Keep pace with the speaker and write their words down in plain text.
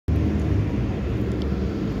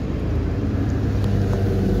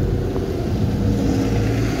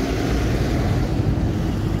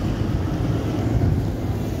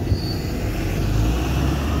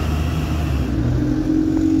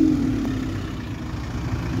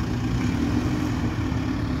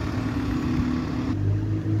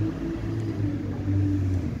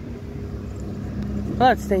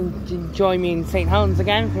Well, today join me in St Helens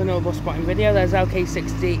again for another bus spotting video. There's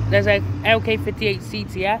LK60, there's a LK58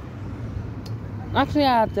 CTF. Actually,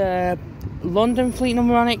 I had the London fleet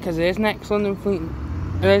number on it because it is next London fleet.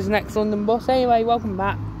 There is next London bus. Anyway, welcome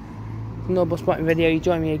back to another bus spotting video. You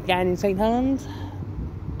join me again in St Helens.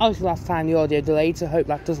 Obviously, last time the audio delayed, so I hope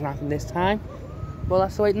that doesn't happen this time. Well,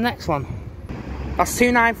 let's wait the next one. That's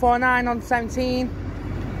 2949 on 17.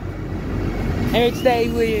 Anyway, today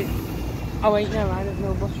we. Oh wait, no, right, there's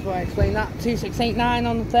no bus before I explain that. 2689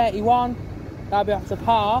 on the 31. That'll be off to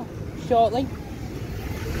par shortly.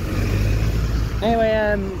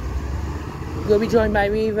 Anyway, we'll be joined by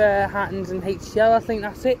Riva, Helens and HCL. I think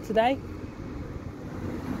that's it today.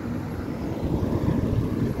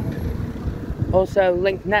 Also,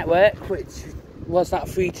 Link Network, which was that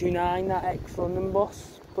 329, that ex-London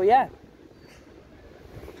bus. But yeah.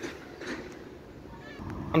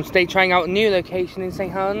 I'm today trying out a new location in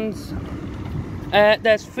St Helens.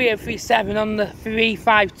 There's 3037 on the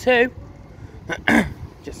 352.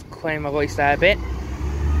 Just clearing my voice there a bit.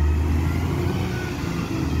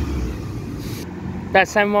 There's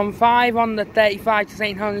 715 on the 35 to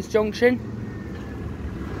St Helens Junction.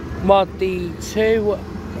 Mod the 2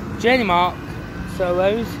 journey mark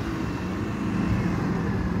solos.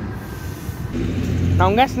 Now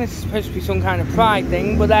I'm guessing this is supposed to be some kind of pride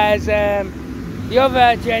thing, but there's the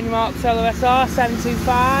other journey mark solo SR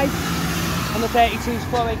 725. On the 32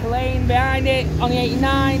 Sport Lane, behind it on the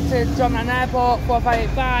 89 to John Mann Airport,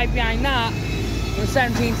 4585, behind that, on the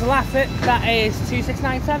 17 to Laffett, that is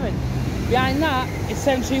 2697. Behind that is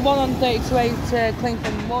 721 on 32A to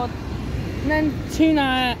Clington Wood, and then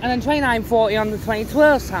 2940 on the 20 to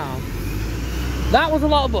Walestown. That was a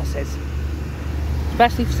lot of buses,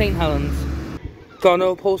 especially for St Helens. Got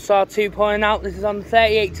another Pulsar 2 pulling out. This is on the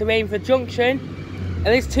 38 to Rainford Junction, and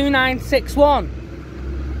it's 2961.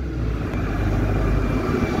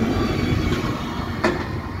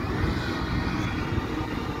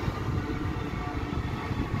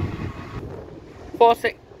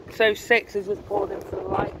 4606 is just pulled in for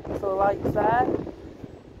the lights there.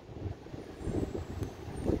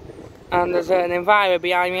 And there's an Enviro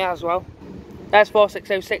behind me as well. There's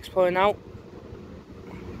 4606 pulling out.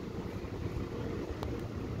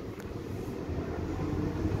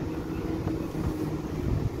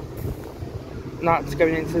 And that's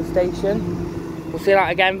going into the station. We'll see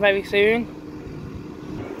that again very soon.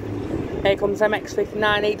 Here comes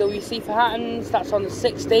MX59 AWC for Helens. That's on the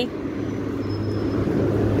 60.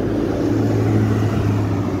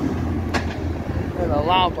 A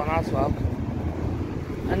loud one as well.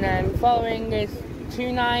 And then following is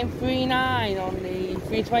 2939 on the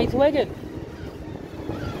 320 to Wigan.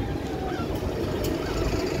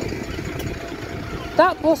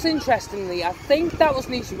 That bus, interestingly, I think that was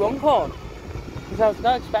Nisha Runcorn, because I was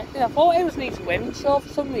not expecting. I thought it was Nisha Winshaw for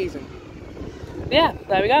some reason. But yeah,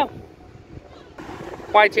 there we go.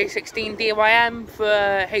 YJ16 DYM for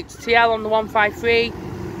HTL on the 153.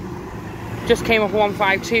 Just came off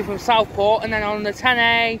 152 from Southport, and then on the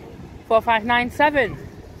 10A 4597.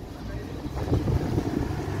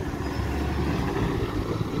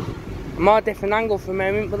 A more different angle for a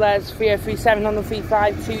moment, but there's 3037 on the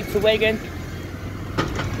 352 to Wigan.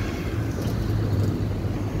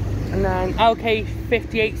 And then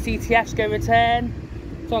LK58 CTF's go return.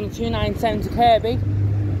 It's on the 297 to Kirby.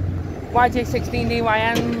 YJ16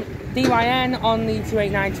 DYN on the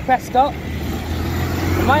 289 to Prescott.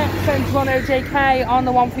 My accent on OJK on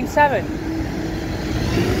the 137.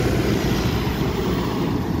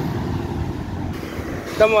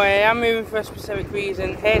 Don't worry, I'm moving for a specific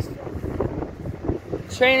reason. Here's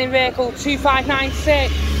training vehicle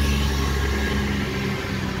 2596.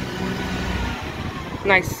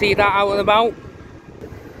 Nice to see that out and about.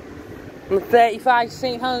 On the 35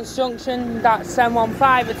 St Helens Junction, that's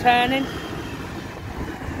 715 returning.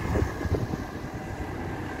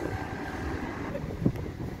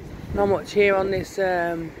 Not much here on this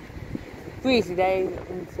breezy day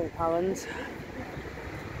in St Helens.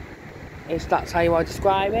 If that's how you want to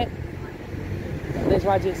describe it. There's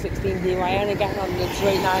YJ16 DYN again on the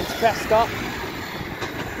 289 to Prescott.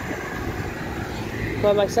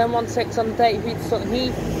 Got my 716 on the 33 to Sutton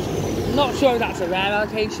Heath. Not sure if that's a rare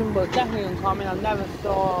allocation, but definitely uncommon. I've never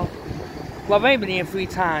saw. Well, I've only been here 3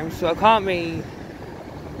 times, so I can't really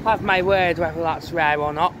have my word whether that's rare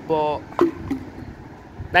or not, but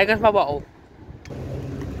there goes my bottle.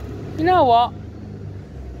 You know what?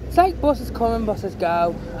 It's like buses come and buses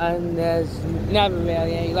go, and there's never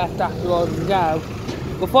really any left after all to go.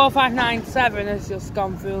 But 4597 has just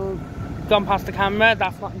gone past the camera.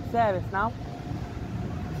 That's not in service now.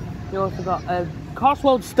 You also got a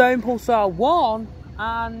Cotswold Stone Pulsar 1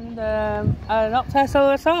 and an Optare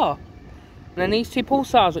Solar SR. And then these two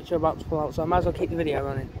pulsars which are about to pull out, so I might as well keep the video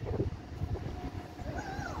running.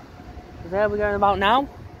 So there we're going about now.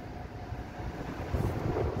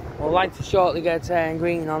 We'll like to shortly get a turn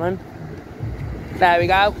green on them. There we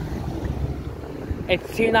go. It's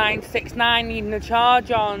 2969 needing a charge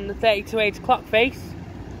on the 3280 clock face.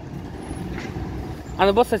 And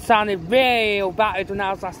the bus had sounded real battered when I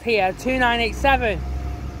was last here. 2987.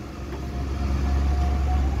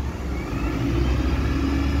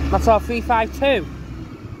 That's our 352.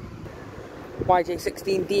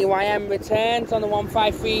 YJ16 DYM returns on the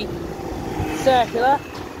 153 circular.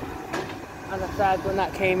 As I said, when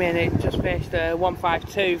that came in, it just finished the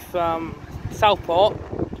 152 from Southport,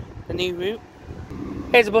 the new route.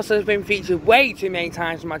 Here's a bus that has been featured way too many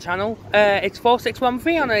times on my channel. It's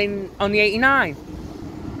 4613 on the 89.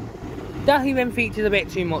 Definitely been featured a bit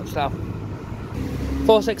too much though.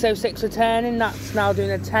 4606 returning, that's now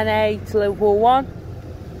doing a 10A to Liverpool 1.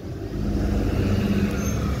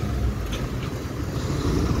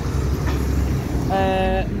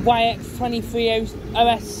 YX23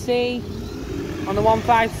 OSC on the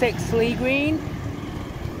 156 Lee Green.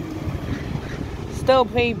 Still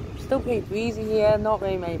pretty breezy here, not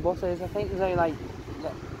very many buses. I think there's only like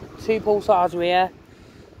 2 pulsars rear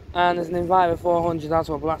and there's an Enviro 400 as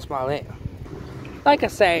well, but that's about it. Like I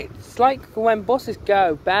say, it's like when buses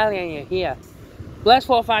go, barely any are here. But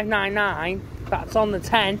S4599, that's on the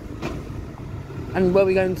 10, and we'll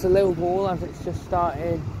be going to Liverpool as it's just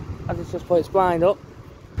started, as it's just put its blind up.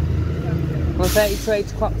 On the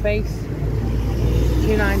 3280 clock face,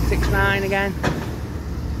 2969 again.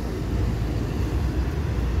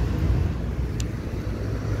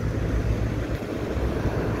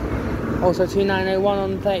 Also 2901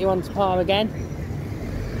 on the 31 to par again.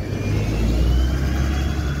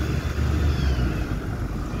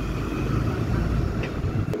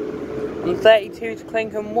 On 32 to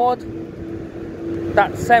Clincoln Wood,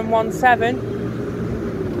 that's 717.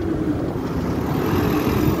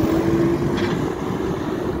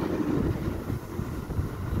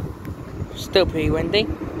 Still pretty windy.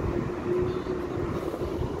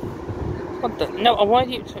 What the? No, I want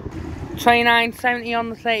you to. 2970 on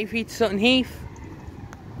the 33 to Sutton Heath.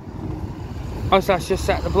 Also, that's just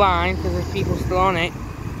set the blind because there's people still on it.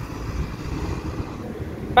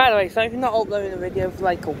 By the way, so if you're not uploading a video for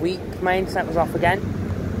like a week, my internet was off again.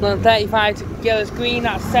 On the 35 to Gillis Green,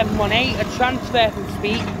 that's 718, a transfer from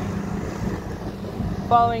Speed.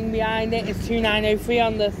 Following behind it is 2903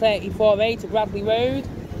 on the 34A to Bradley Road.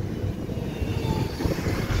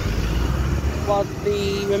 Was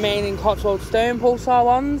the remaining Cotswold Stone pulsar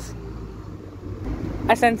ones.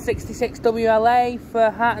 SN66 WLA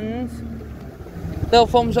for Hattons. Little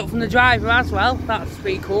thumbs up from the driver as well, that's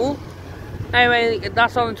pretty cool. Anyway,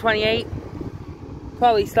 that's on the 28.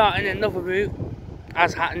 Probably starting another route,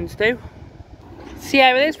 as Hattons do. So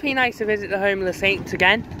yeah, it is pretty nice to visit the home of the Saints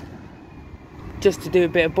again. Just to do a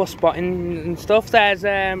bit of bus spotting and stuff. There's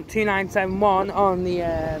 2971 on the...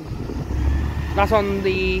 that's on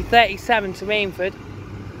the 37 to Rainford.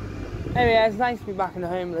 Anyway, it's nice to be back in the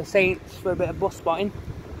home of the Saints for a bit of bus spotting.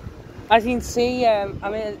 As you can see, I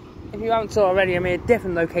mean, if you haven't saw already, I'm in a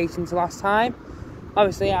different location to last time.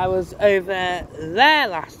 Obviously, I was over there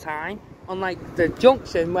last time, on like the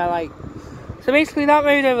junction where like... So basically that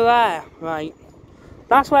road over there, right,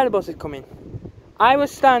 that's where the bus is coming. I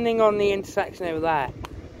was standing on the intersection over there.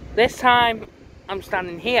 This time, I'm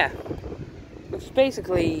standing here. It's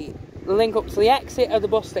basically the link up to the exit of the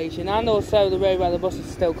bus station and also the road where the buses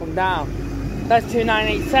still come down. That's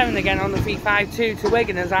 2987 again on the 352 to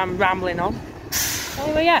Wigan as I'm rambling on.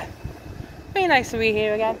 Anyway, yeah, pretty nice to be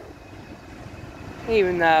here again.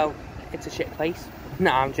 Even though it's a shit place.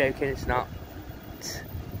 No, I'm joking, it's not.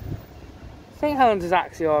 St Helens is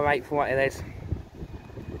actually alright for what it is.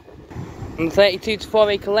 On the 32 to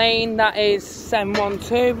 4 Acre Lane, that is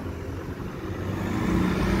 712.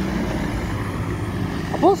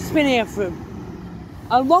 A bus has been here for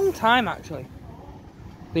a long time actually.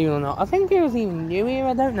 Believe it or not. I think it was even new here,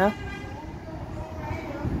 I don't know.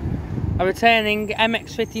 A returning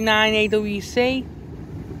MX59 AWC.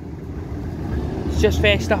 It's just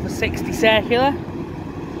finished off a 60 circular.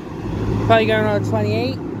 Probably going on a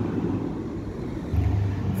 28.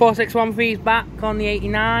 4613 is back on the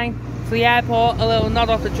 89. To the airport, a little nod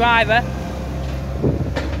off the driver.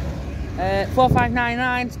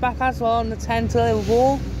 4599 is back as well on the 10 to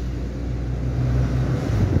Liverpool.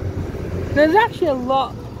 There's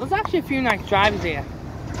actually a few nice drivers here.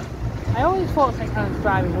 I always thought St Helens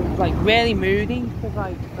drivers were like really moody because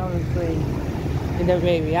like obviously they don't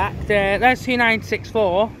really react. There's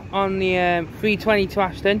 2964 on the 320 to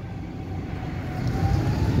Ashton.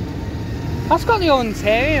 That's got the old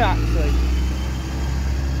interior actually.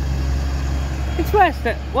 It's worse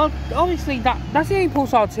that, well, obviously that's the only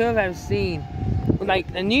Pulsar 2 I've ever seen with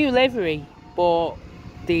like the new livery, but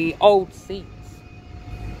the old seats.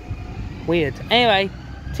 Weird. Anyway,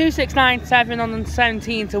 2697 on the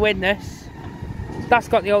 17 to witness. That's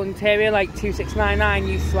got the old interior like 2699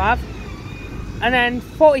 used to have. And then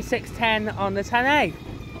 4610 on the 10A.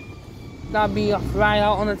 That'll be off right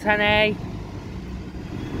out on the 10A.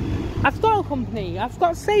 I've got a company, I've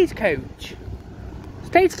got Stagecoach.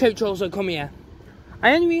 Stagecoach also come here.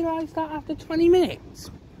 I only realised that after 20 minutes.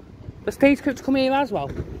 The Stagecoach come here as well.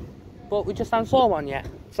 But we just haven't saw one yet.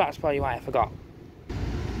 So that's probably why I forgot.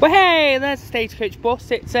 But hey, there's a Stagecoach bus.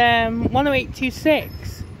 It's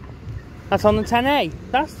 10826. That's on the 10A.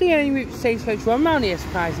 That's the only route Stagecoach run around here,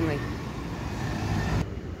 surprisingly.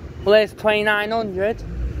 Well, there's 2900.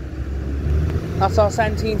 That's our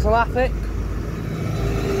 17 to Laffick.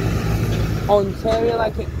 On interior,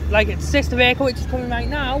 like its sister vehicle, which is coming right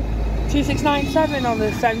now. 2697 on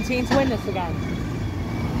the 17 to witness again.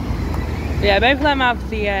 But yeah, both of them have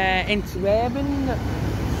the Interurban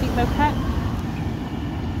seat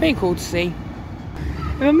moped. Pretty cool to see.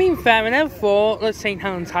 If I'm being fair, I never thought that St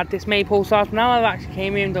Helens had this many Pulsars, but now I've actually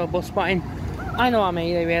came here and done bus spotting. I know how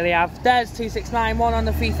many they really have. There's 2691 on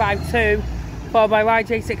the 352, followed by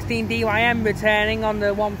YJ16 DYM returning on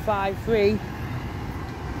the 153.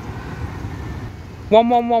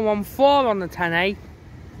 11114 on the 10A.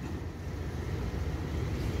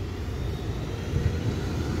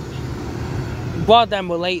 Well, then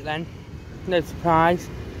we're late then. No surprise.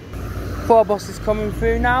 4 buses coming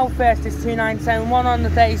through now. First is 2971 on the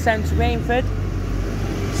 37 to Rainford.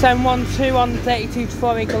 712 on the 32 to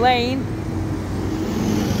 4 Acre Lane.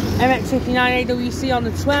 MX59 AWC on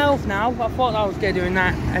the 12 now. I thought I was good doing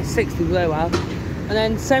that at 60 blowout. And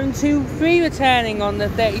then 723 returning on the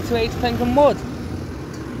 32A to Plinkham Wood.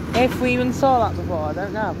 If we even saw that before, I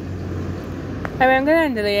don't know. Anyway, I'm going to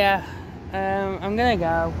end it here. I'm going to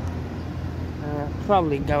go.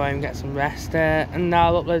 Probably go home and get some rest. And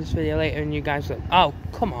I'll upload this video later and you guys will... Oh,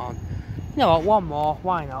 come on. You know what, one more.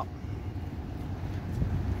 Why not?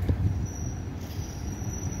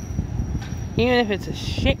 Even if it's a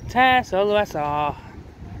shit tear solo SR.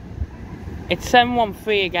 It's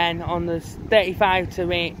 713 again on the 35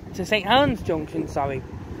 to St Helens Junction, sorry.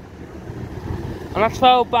 And that's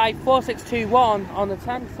followed by 4621 on the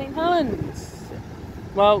 10 to St Helens.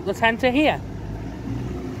 Well, the 10 to here.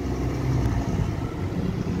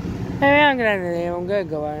 Anyway, I'm going to end it here. I'm going to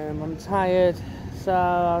go home. I'm tired. So,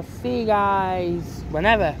 I'll see you guys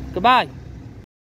whenever. Goodbye.